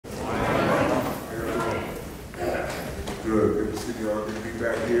Good to see y'all. Good to be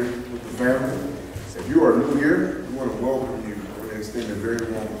back here with the family. If you are new here, we want to welcome you. I want to extend a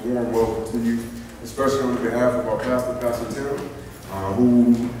very warm welcome to you, especially on behalf of our pastor, Pastor Tim,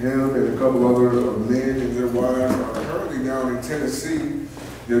 him and a couple other men and their wives are currently down in Tennessee.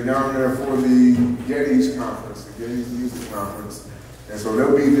 They're down there for the Getty's conference, the Getty's Music Conference. And so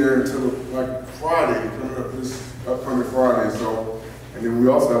they'll be there until like Friday, coming up this upcoming Friday. So, and then we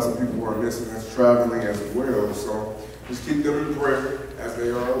also have some people who are missing that's traveling as well. So just keep them in prayer as they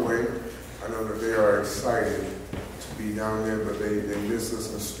are away. I know that they are excited to be down there, but they miss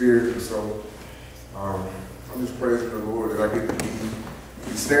us in spirit. And so I'm just praising the Lord that I get to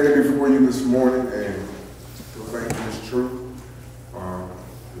be standing before you this morning and proclaiming His truth.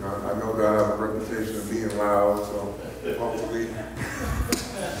 I know that I have a reputation of being loud, so hopefully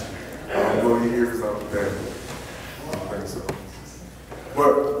I'll blow your ears out with that. I don't think so.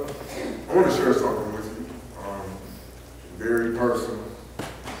 But I want to share something with you, very personal.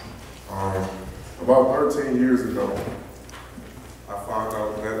 About 13 years ago, I found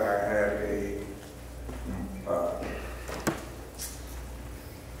out that I had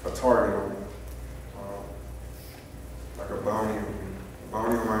a target on me, like a bounty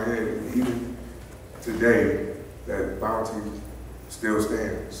on my head. And even today, that bounty still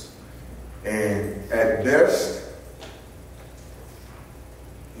stands. And at best,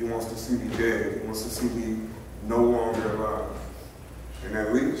 He wants to see me dead. He wants to see me no longer alive. And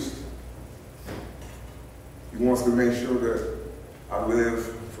at least, He wants to make sure that I live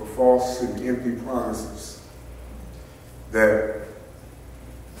for false and empty promises, that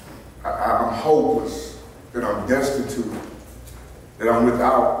I'm hopeless, that I'm destitute, that I'm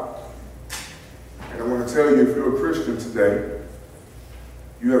without. And I want to tell you, if you're a Christian today,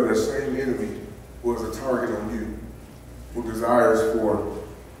 you have that same enemy who has a target on you, who desires for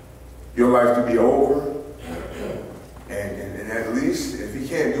your life to be over. And at least, if he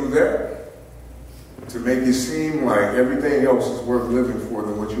can't do that, to make it seem like everything else is worth living for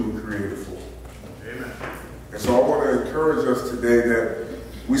than what you were created for. Amen. And so I want to encourage us today that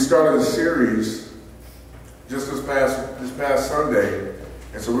we started a series just this past Sunday,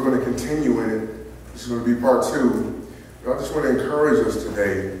 and so we're going to continue in it. This is going to be part 2. But I just want to encourage us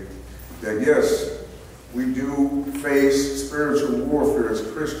today that yes, we do face spiritual warfare as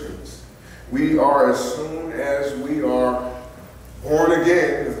Christians. We are, as soon as we are born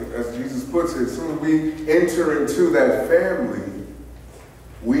again, as Jesus puts it, as soon as we enter into that family,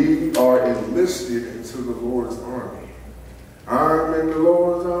 we are enlisted into the Lord's army. I'm in the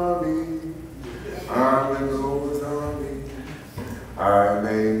Lord's army. I'm in the Lord's army. I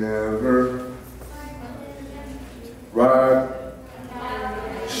may never ride,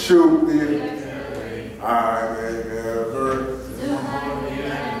 shoot the, I may never,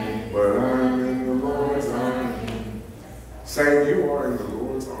 but I'm in the Lord's army. Saying you are in the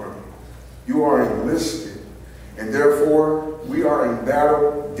Lord's army. You are enlisted. And therefore, we are in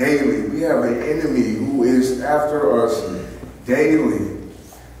battle daily. We have an enemy who is after us daily.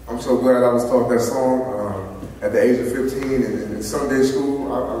 I'm so glad I was taught that song at the age of 15 in Sunday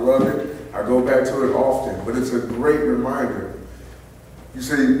school. I love it. I go back to it often. But it's a great reminder. You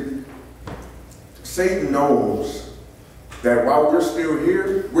see, Satan knows that while we're still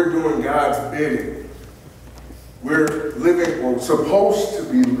here, we're doing God's bidding. We're living, or supposed to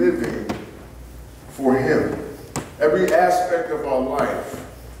be living for Him. Every aspect of our life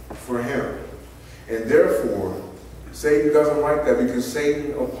for Him. And therefore, Satan doesn't like that because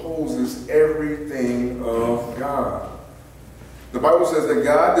Satan opposes everything of God. The Bible says that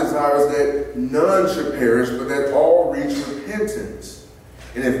God desires that none should perish, but that all reach repentance.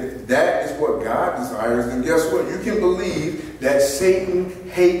 And if that is what God desires, then guess what? You can believe that Satan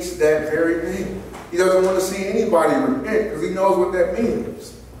hates that very thing. He doesn't want to see anybody repent because he knows what that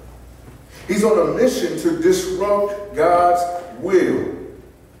means. He's on a mission to disrupt God's will,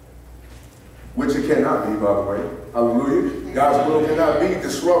 which it cannot be, by the way. Hallelujah. God's will cannot be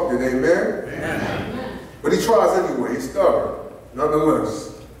disrupted. Amen? Amen. But he tries anyway. He's stubborn,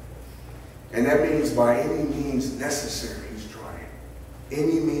 nonetheless. And that means by any means necessary, he's trying.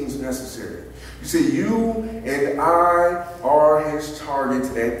 Any means necessary. You see, you and I are his targets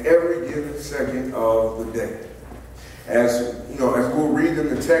at every given second of the day. As you know, as we'll read in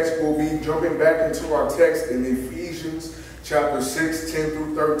the text, we'll be jumping back into our text in Ephesians chapter 6, 10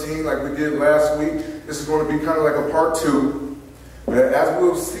 through 13, like we did last week. This is going to be kind of like a part 2. But as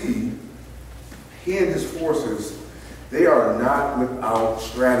we'll see, he and his forces, they are not without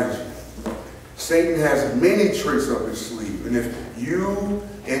strategy. Satan has many tricks up his sleeve. And if you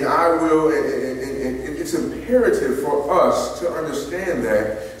and I will, and it's imperative for us to understand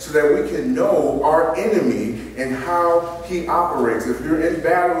that so that we can know our enemy and how he operates. If you're in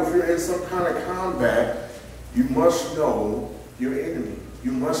battle, if you're in some kind of combat, you must know your enemy.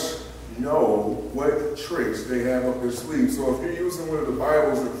 You must know what tricks they have up their sleeve. So if you're using one of the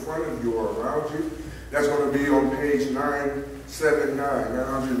Bibles in front of you or around you, that's going to be on page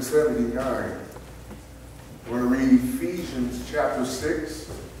 979. We're going to read Ephesians chapter 6.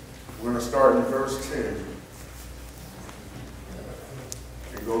 We're going to start in verse 10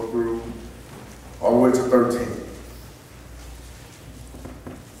 and go through all the way to 13.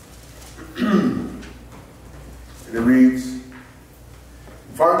 And it reads,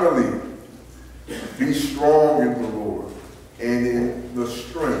 "Finally, be strong in the Lord and in the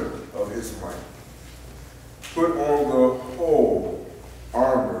strength of his might. Put on the whole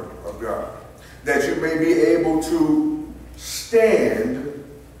armor of God, that you may be able to stand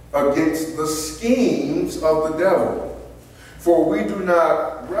against the schemes of the devil. For we do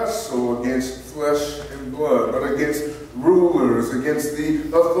not wrestle against flesh and blood, but against rulers, against the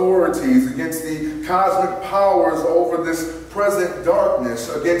authorities, against the cosmic powers over this present darkness,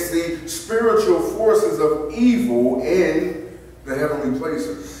 against the spiritual forces of evil in the heavenly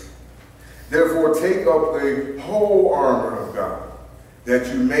places. Therefore take up the whole armor of God, that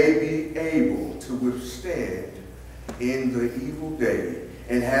you may be able to withstand in the evil day,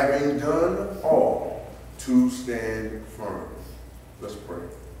 and having done all, to stand firm." Let's pray.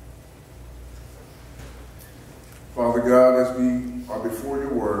 Father God, as we are before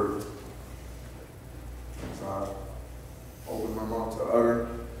your word, as I open my mouth to utter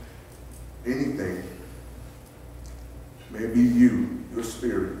anything, may it be you, your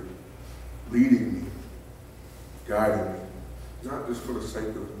spirit, leading me, guiding me, not just for the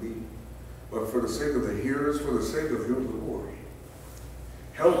sake of me, but for the sake of the hearers, for the sake of your glory.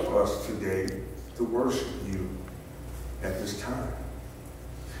 Help us today to worship you at this time.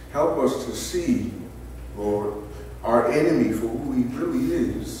 Help us to see, Lord, our enemy for who he really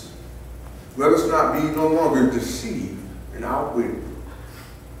is. Let us not be no longer deceived and outwitted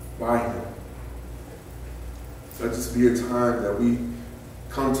by him. Let this be a time that we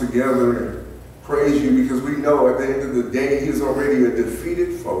come together and praise you, because we know at the end of the day he is already a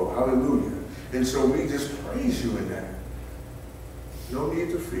defeated foe. Hallelujah. And so we just praise you in that. No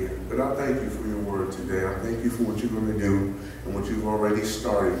need to fear. But I thank you for your word today. I thank you for what you're going to do and what you've already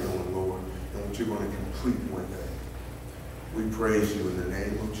started doing, Lord, and what you're going to complete one day. We praise you in the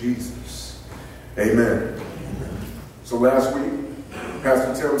name of Jesus. Amen. So last week,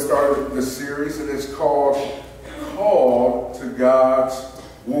 Pastor Tim started this series, and it's called to God's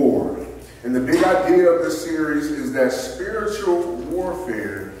War. And the big idea of this series is that spiritual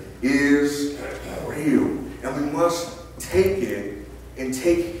warfare is real, and we must take it and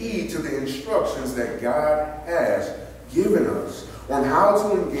take heed to the instructions that God has given us on how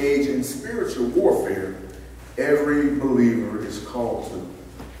to engage in spiritual warfare. Every believer is called to.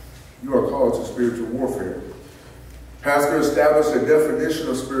 You are called to spiritual warfare. Pastor established a definition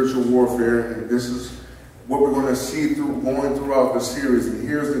of spiritual warfare, and this is what we're going to see going throughout the series. And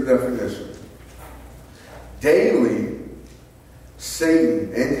here's the definition. Daily,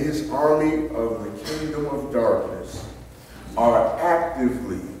 Satan and his army of the kingdom of darkness are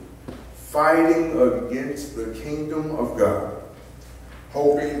actively fighting against the kingdom of God,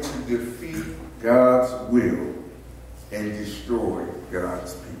 hoping to defeat God's will and destroy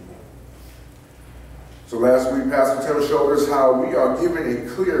God's people. So last week, Pastor Tim showed us how we're given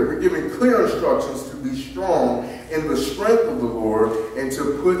clear instructions to be strong in the strength of the Lord and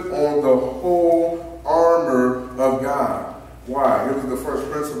to put on the whole armor of God. Why? It was the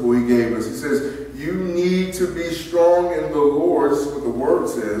first principle he gave us. He says, you need to be strong in the Lord, this is what the word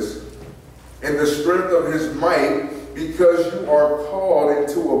says, and the strength of his might, because you are called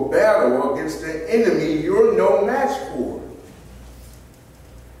into a battle against an enemy you're no match for.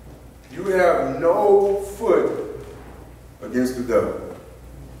 You have no foot against the devil.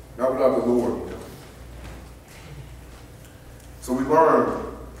 Not without the Lord. So we learned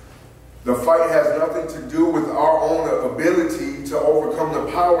the fight has nothing to do with our own ability to overcome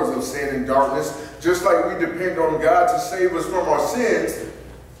the powers of sin and darkness. Just like we depend on God to save us from our sins,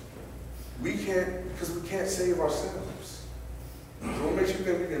 we can't, because we can't save ourselves. So what makes you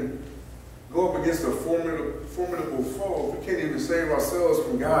think we can go up against a formidable foe? We can't even save ourselves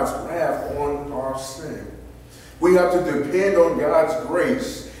from God's wrath on our sin. We have to depend on God's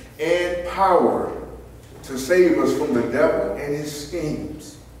grace and power to save us from the devil and his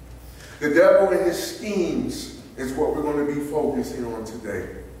schemes. The devil and his schemes is what we're going to be focusing on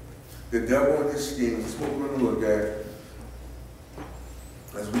today. The devil and his schemes is what we're going to look at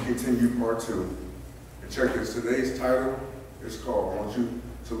as we continue part 2. Check this. Today's title is called, I want you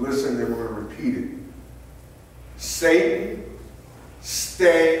to listen and we're going to repeat it. Satan,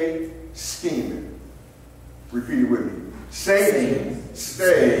 stay scheming. Repeat it with me. Satan,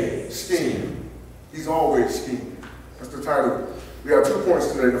 stay scheming. He's always scheming. That's the title. We have 2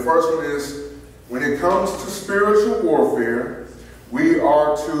 points today. The first one is, when it comes to spiritual warfare, we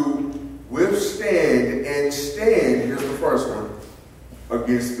are to withstand and stand, here's the first one,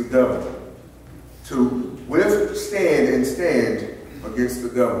 against the devil. To withstand and stand against the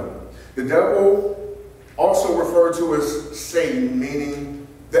devil. The devil, also referred to as Satan, meaning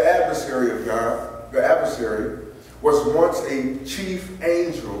the adversary of God. The adversary was once a chief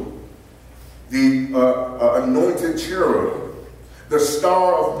angel, the anointed cherub, the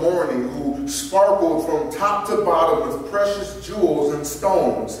star of morning, who sparkled from top to bottom with precious jewels and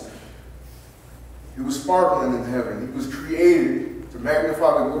stones. He was sparkling in heaven. He was created to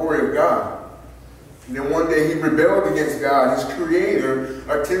magnify the glory of God. And then one day he rebelled against God, his creator,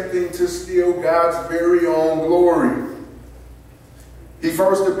 attempting to steal God's very own glory. He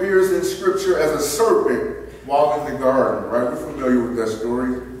first appears in Scripture as a serpent while in the garden, right? We're familiar with that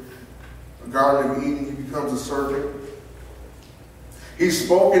story. The Garden of Eden, he becomes a serpent. He's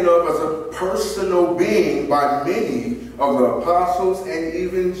spoken of as a personal being by many of the apostles and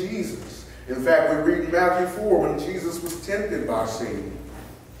even Jesus. In fact, we read in Matthew 4 when Jesus was tempted by Satan.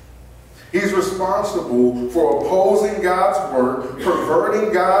 He's responsible for opposing God's word,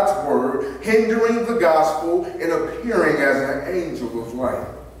 perverting God's word, hindering the gospel, and appearing as an angel of light.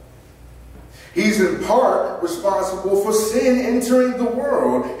 He's in part responsible for sin entering the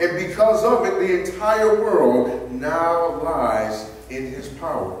world, and because of it, the entire world now lies in his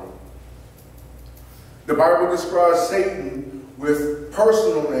power. The Bible describes Satan with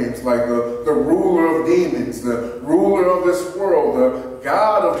personal names like the ruler of demons, the ruler of this world, the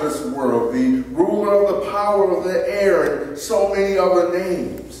God of this world, the ruler of the power of the air, and so many other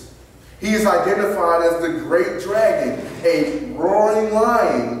names. He is identified as the great dragon, a roaring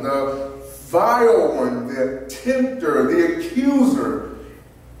lion, the vile one, the tempter, the accuser,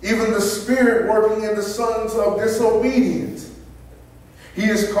 even the spirit working in the sons of disobedience. He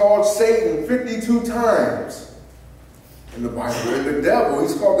is called Satan 52 times in the Bible. And the devil,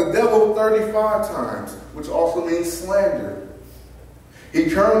 he's called the devil 35 times, which also means slander. He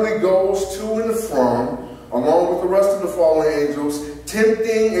currently goes to and from, along with the rest of the fallen angels,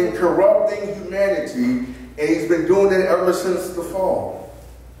 tempting and corrupting humanity, and he's been doing it ever since the fall.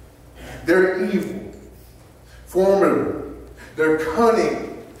 They're evil, formidable, they're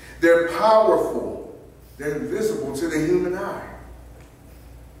cunning, they're powerful, they're invisible to the human eye.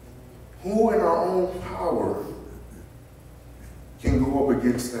 Who in our own power can go up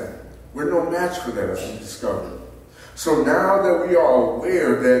against that? We're no match for that, as we discovered. So now that we are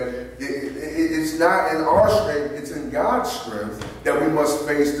aware that it's not in our strength, it's in God's strength that we must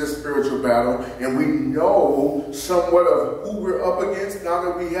face this spiritual battle, and we know somewhat of who we're up against, now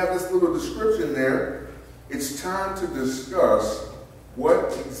that we have this little description there, it's time to discuss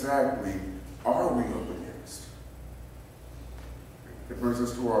what exactly are we up against. It brings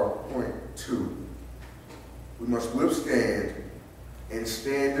us to our point 2. We must withstand and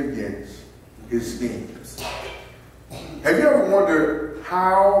stand against his schemes. Have you ever wondered,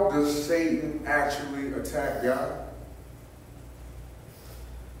 how does Satan actually attack God?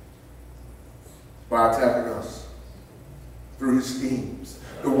 By attacking us through his schemes.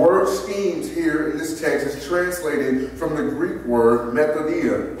 The word schemes here in this text is translated from the Greek word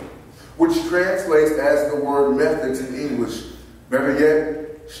methodia, which translates as the word methods in English. Better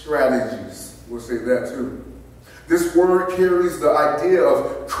yet, strategies. We'll say that too. This word carries the idea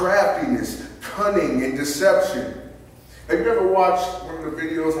of craftiness, cunning, and deception. Have you ever watched one of the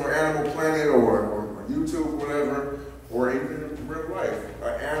videos on Animal Planet or YouTube, whatever, or even in real life,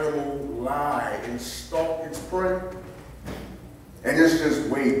 an animal lie and stalk its prey? And it's just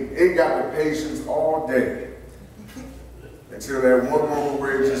waiting. It got the patience all day until that one moment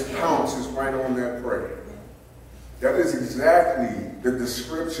where it just pounces right on that prey. That is exactly the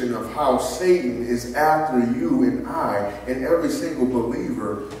description of how Satan is after you and I and every single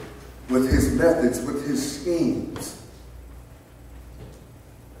believer with his methods, with his schemes.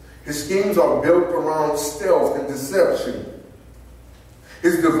 His schemes are built around stealth and deception.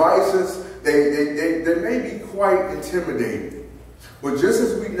 His devices, they may be quite intimidating. But just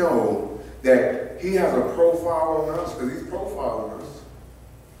as we know that he has a profile on us, because he's profiling us,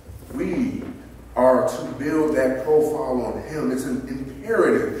 we are to build that profile on him. It's an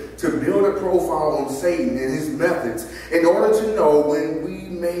imperative to build a profile on Satan and his methods in order to know when we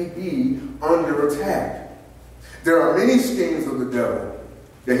may be under attack. There are many schemes of the devil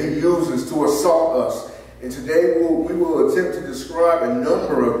that he uses to assault us And today we will attempt to describe a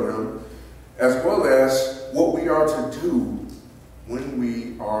number of them, as well as what we are to do when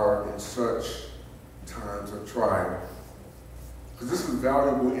we are in such times of trial. Because this is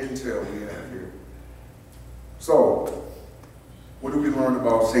valuable intel we have here. So, what do we learn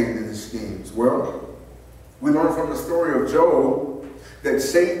about Satan and his schemes? Well, we learn from the story of Job that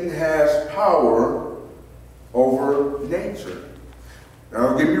Satan has power over nature. Now,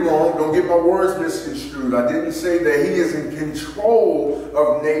 don't get me wrong, don't get my words misconstrued. I didn't say that he is in control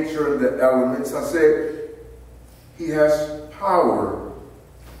of nature and the elements. I said he has power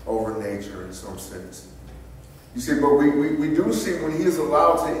over nature in some sense. You see, but we do see when he is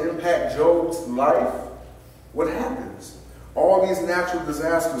allowed to impact Job's life, what happens? All these natural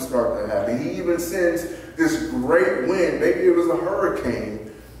disasters start to happen. He even sends this great wind, maybe it was a hurricane,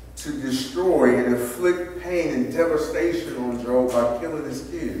 to destroy and inflict pain and devastation on Job by killing his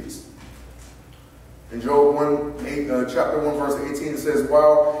kids. In Job chapter 1, verse 18, it says,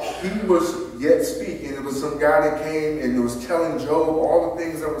 while he was yet speaking, it was some guy that came and was telling Job all the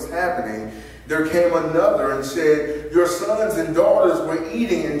things that was happening. There came another and said, your sons and daughters were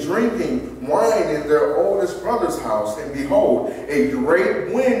eating and drinking wine in their oldest brother's house. And behold, a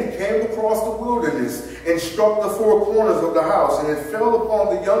great wind came across the wilderness and struck the four corners of the house. And it fell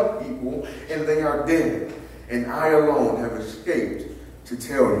upon the young people, and they are dead. And I alone have escaped to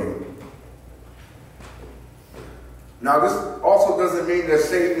tell you. Now, this also doesn't mean that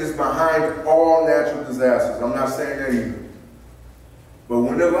Satan is behind all natural disasters. I'm not saying that either. But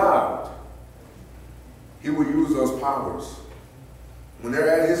when allowed, he will use those powers. When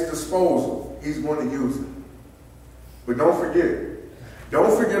they're at his disposal, he's going to use them. But don't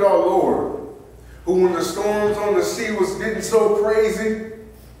forget our Lord, who when the storms on the sea was getting so crazy,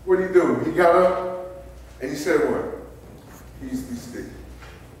 what did he do? He got up and he said what? Peace be still.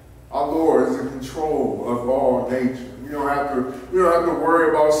 Our Lord is in control of all nature. We don't have to worry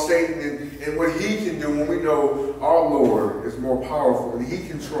about Satan and what he can do when we know our Lord is more powerful and he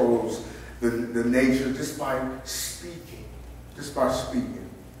controls the nature just by speaking.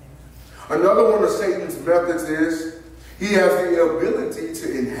 Another one of Satan's methods is he has the ability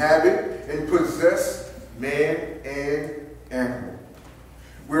to inhabit and possess man and animal.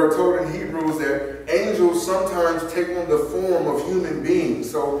 We are told in Hebrews that angels sometimes take on the form of human beings.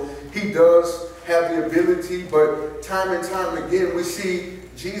 So he does have the ability, but time and time again we see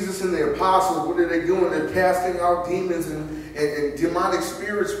Jesus and the apostles, what are they doing? They're casting out demons and demonic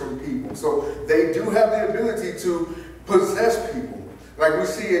spirits from people. So they do have the ability to possess people. Like we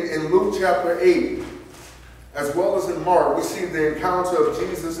see in Luke chapter 8, as well as in Mark, we see the encounter of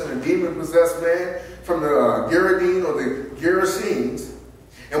Jesus and a demon-possessed man from the Gerasene or the Gerasenes.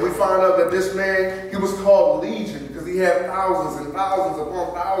 And we find out that this man, he was called Legion because he had thousands and thousands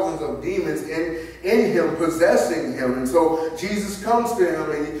upon thousands of demons in him, possessing him. And so Jesus comes to him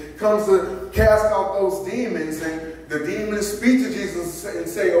and he comes to cast out those demons. And the demons speak to Jesus and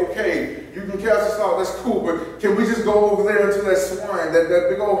say, okay, you can cast us out, that's cool, but can we just go over there into that swine, that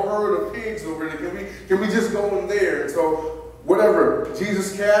big old herd of pigs over there? Can we just go in there? And so whatever,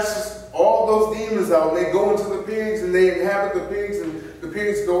 Jesus casts all those demons out, and they go into the pigs and they inhabit the pigs, and the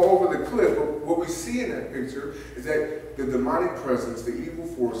pigs go over the cliff. But what we see in that picture is that the demonic presence, the evil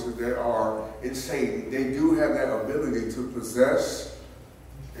forces that are in Satan, they do have that ability to possess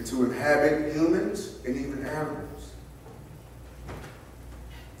and to inhabit humans and even animals.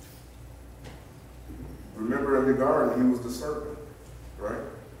 Remember in the garden, he was the serpent,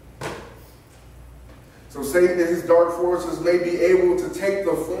 right? So Satan and his dark forces may be able to take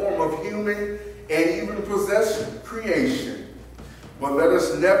the form of human and even possess creation. But let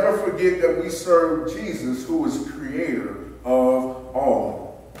us never forget that we serve Jesus, who is creator of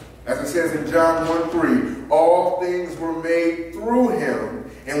all. As it says in John 1:3, all things were made through him,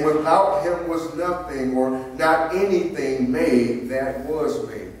 and without him was nothing or not anything made that was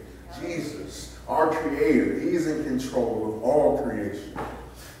made. Jesus, our creator, he's in control of all creation.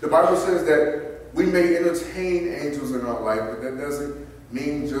 The Bible says that we may entertain angels in our life, but that doesn't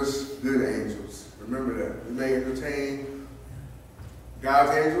mean just good angels. Remember that. We may entertain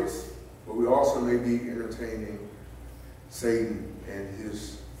God's angels, but we also may be entertaining Satan and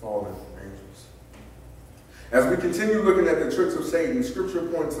his fallen angels. As we continue looking at the tricks of Satan, Scripture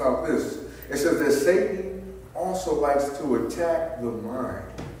points out this. It says that Satan also likes to attack the mind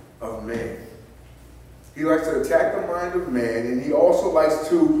of man. He likes to attack the mind of man, and he also likes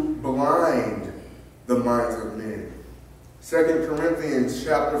to blind the minds of men. 2 Corinthians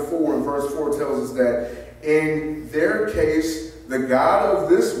chapter 4 and verse 4 tells us that in their case, the God of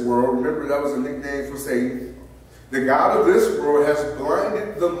this world, remember that was a nickname for Satan, The God of this world has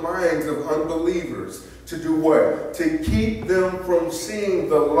blinded the minds of unbelievers to do what? To keep them from seeing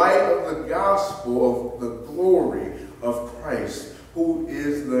the light of the gospel of the glory of Christ, who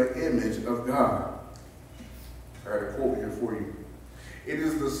is the image of God. I got a quote here for you. It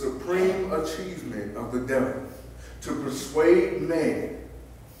is the supreme achievement of the devil to persuade man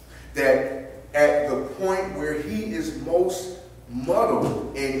that at the point where he is most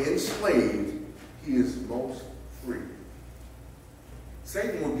muddled and enslaved, he is most free.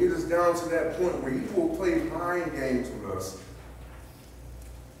 Satan will get us down to that point where he will play mind games with us.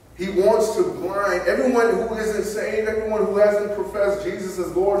 He wants to blind everyone who isn't saved, everyone who hasn't professed Jesus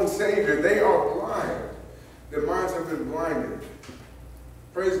as Lord and Savior. They are blind. Their minds have been blinded.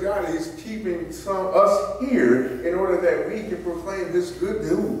 Praise God, he's keeping us here in order that we can proclaim his good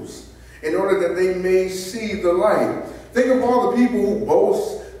news, in order that they may see the light. Think of all the people who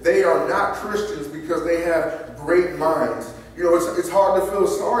boast they are not Christians because they have great minds. You know, it's hard to feel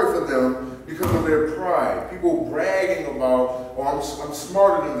sorry for them because of their pride. People bragging about, oh, I'm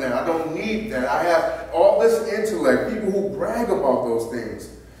smarter than that. I don't need that. I have all this intellect. People who brag about those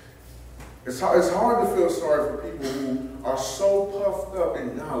things. It's hard to feel sorry for people who are so puffed up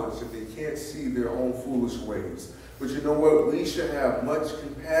in knowledge that they can't see their own foolish ways. But you know what? We should have much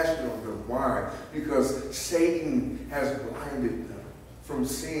compassion on them. Why? Because Satan has blinded them from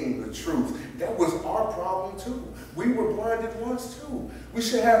seeing the truth. That was our problem too. We were blinded once too. We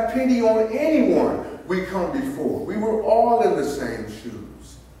should have pity on anyone we come before. We were all in the same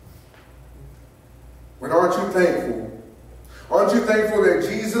shoes. But aren't you thankful? Aren't you thankful that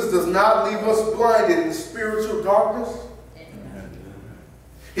Jesus does not leave us blinded in spiritual darkness?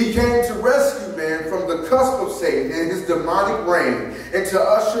 He came to rescue man from the cusp of Satan and his demonic reign, and to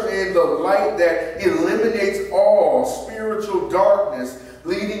usher in the light that eliminates all spiritual darkness,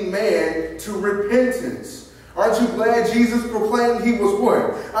 leading man to repentance. Aren't you glad Jesus proclaimed he was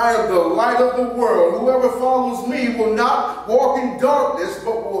what? I am the light of the world. Whoever follows me will not walk in darkness,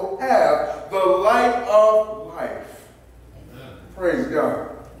 but will have the light of life. Amen. Praise God.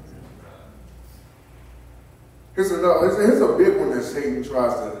 Here's a big one that Satan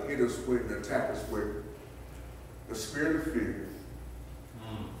tries to hit us with and attack us with. The spirit of fear.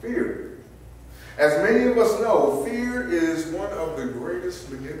 Fear. As many of us know, fear is one of the greatest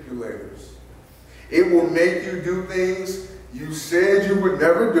manipulators. It will make you do things you said you would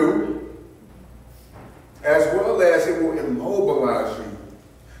never do, as well as it will immobilize you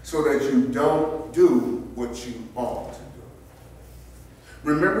so that you don't do what you ought to do.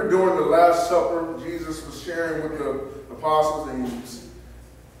 Remember during the Last Supper, Jesus was sharing with the apostles and he was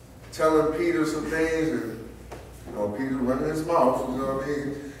telling Peter some things, and Peter running his mouth,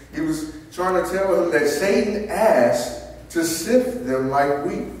 He was trying to tell him that Satan asked to sift them like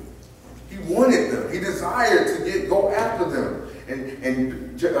wheat. He wanted them. He desired to go after them.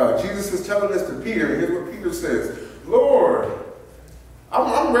 And Jesus is telling this to Peter, and here's what Peter says: Lord,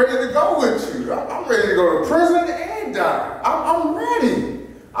 I'm ready to go with you. I'm ready to go to prison and die. I'm ready.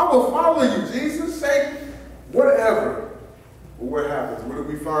 I will follow you, Jesus. Say whatever. But what happens? What do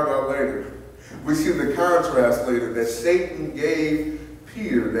we find out later? We see the contrast later that Satan gave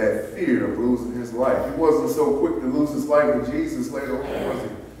Peter that fear of losing his life. He wasn't so quick to lose his life with Jesus later on, was he?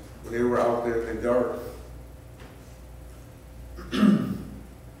 When they were out there in the dark.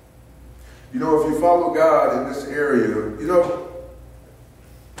 If you follow God in this area,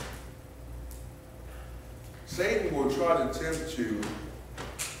 Satan will try to tempt you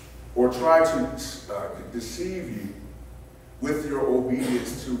or try to deceive you with your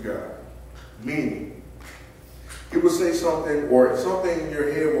obedience to God. Meaning, he will say something, or something in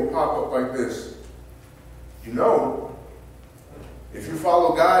your head will pop up like this. If you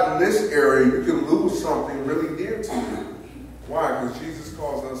follow God in this area, you can lose something really dear to you. Why? Because Jesus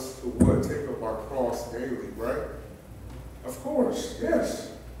calls us to what? Take up our cross daily, right? Of course,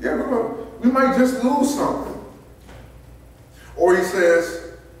 yes. Yeah, we might just lose something. Or he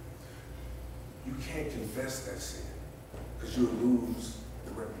says, you can't confess that sin because you'll lose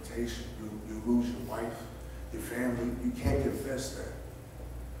the reputation. You'll lose your wife, your family. You can't confess that.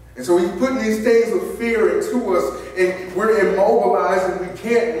 And so he's putting these things of fear into us, and we're immobilized and we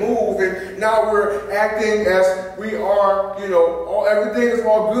can't move, and now we're acting as we are, everything is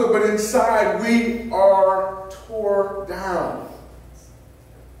all good, but inside we are tore down.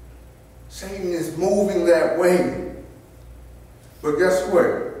 Satan is moving that way. But guess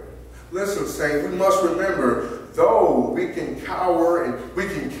what? Listen, saints, we must remember, though we can cower and we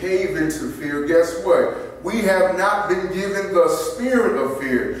can cave into fear, guess what? We have not been given the spirit of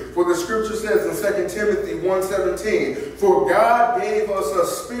fear. For the scripture says in 2 Timothy 1:17, for God gave us a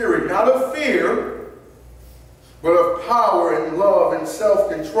spirit, not of fear, but of power and love and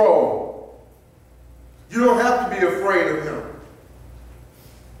self-control. You don't have to be afraid of him.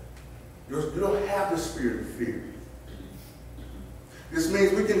 You don't have the spirit of fear. This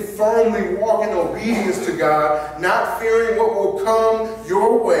means we can firmly walk in obedience to God, not fearing what will come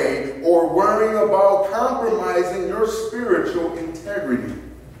your way or worrying about compromising your spiritual integrity.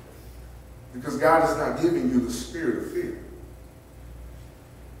 Because God is not giving you the spirit of fear.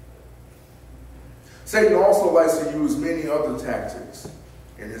 Satan also likes to use many other tactics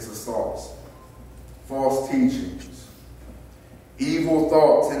in his assaults. False teachings, evil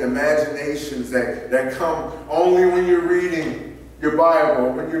thoughts and imaginations that come only when you're reading your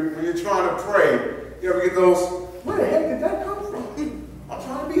Bible, when you're trying to pray. You ever get those, where the heck did that come from? I'm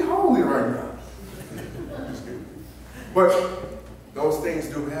trying to be holy right now. But those things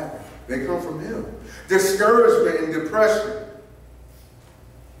do happen. They come from him. Discouragement and depression.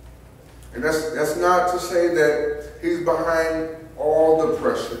 And that's not to say that he's behind all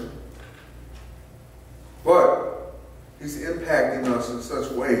depression, but he's impacting us in such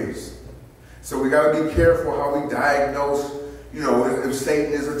ways. So we got to be careful how we diagnose, if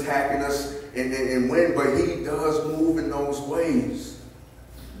Satan is attacking us and when, but he does move in those ways.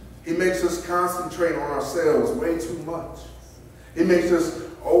 He makes us concentrate on ourselves way too much. He makes us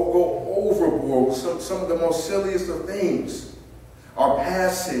go overboard with some of the most silliest of things. Our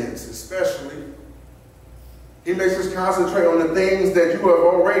past sins, especially. He makes us concentrate on the things that you have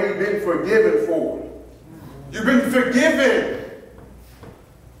already been forgiven for. You've been forgiven.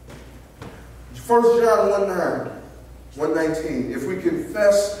 1 John 1:19. If we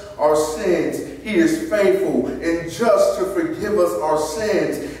confess our sins, he is faithful and just to forgive us our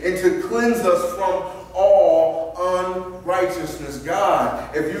sins and to cleanse us from all unrighteousness.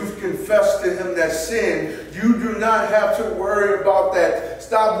 God, if you've confessed to him that sin, you do not have to worry about that.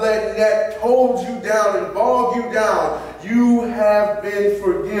 Stop letting that hold you down and bog you down. You have been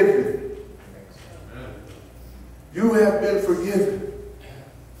forgiven. You have been forgiven.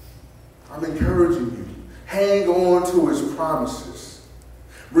 I'm encouraging you. Hang on to his promises.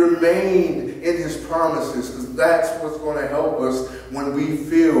 Remain in his promises, because that's what's going to help us when we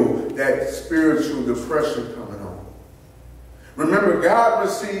feel that spiritual depression coming on. Remember, God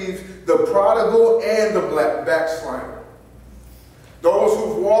received the prodigal and the backslider. Those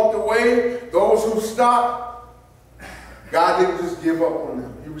who've walked away, those who stopped, God didn't just give up on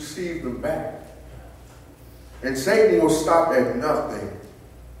them. He received them back. And Satan will stop at nothing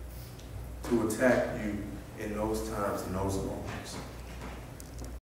to attack you in those times, in those moments.